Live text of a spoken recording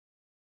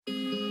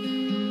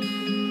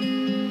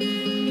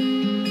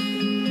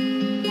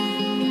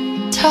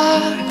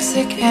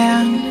toxic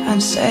and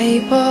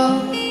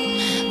unstable,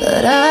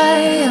 but I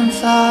am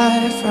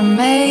far from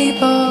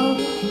able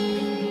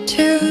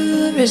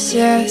to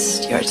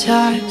resist your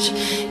touch,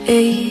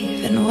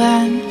 even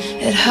when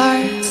it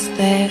hurts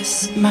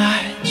this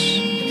much.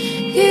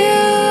 You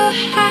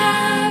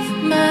have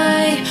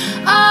my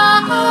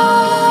all.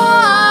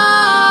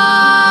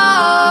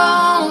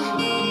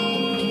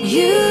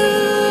 You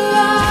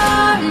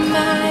are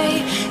my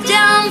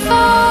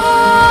downfall.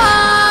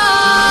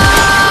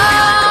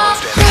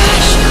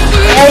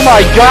 Oh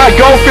my God,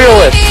 go feel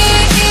it!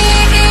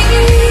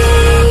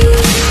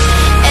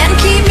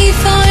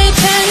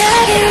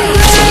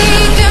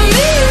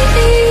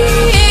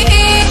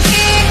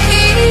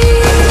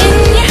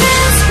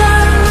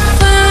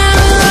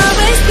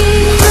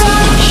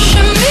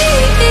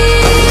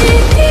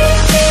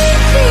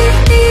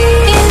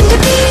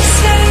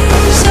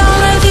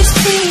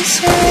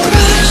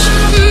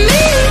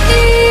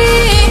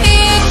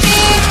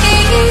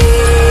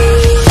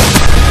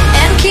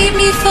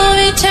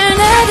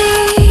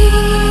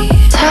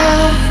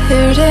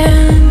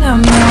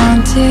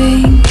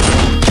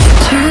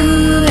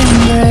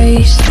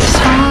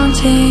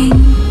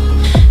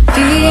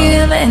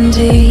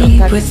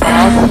 Deep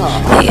within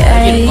the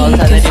ache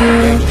of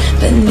you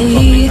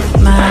beneath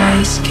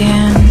my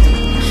skin.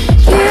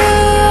 You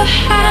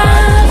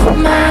have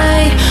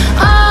my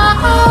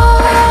all.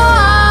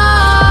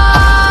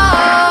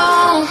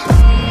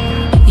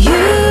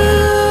 You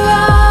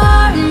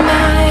are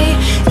my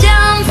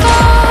downfall.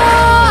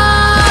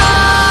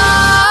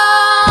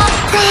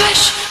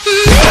 Crush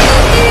me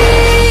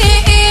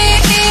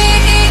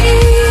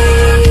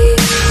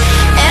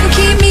and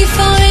keep me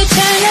for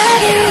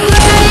eternity.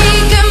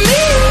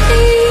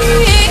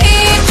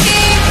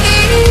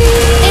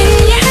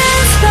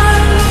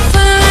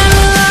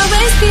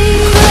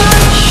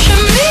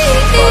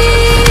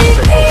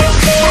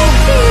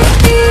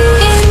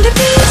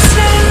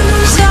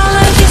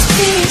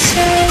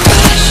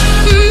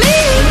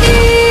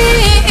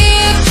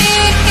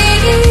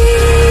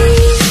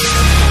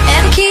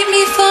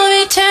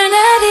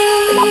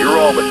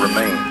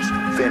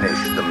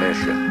 Finish the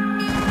mission.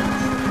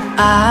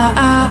 I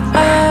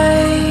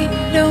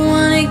don't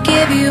wanna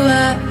give you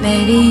up.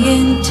 Maybe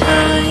in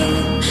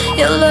time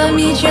you'll love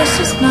me just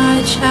as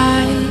much.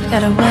 I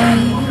got a way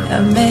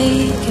of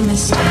making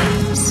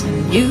mistakes,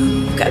 and you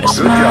got a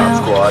smile Good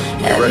job, squad.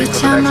 Get ready every for the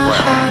time next my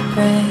round. heart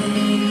breaks.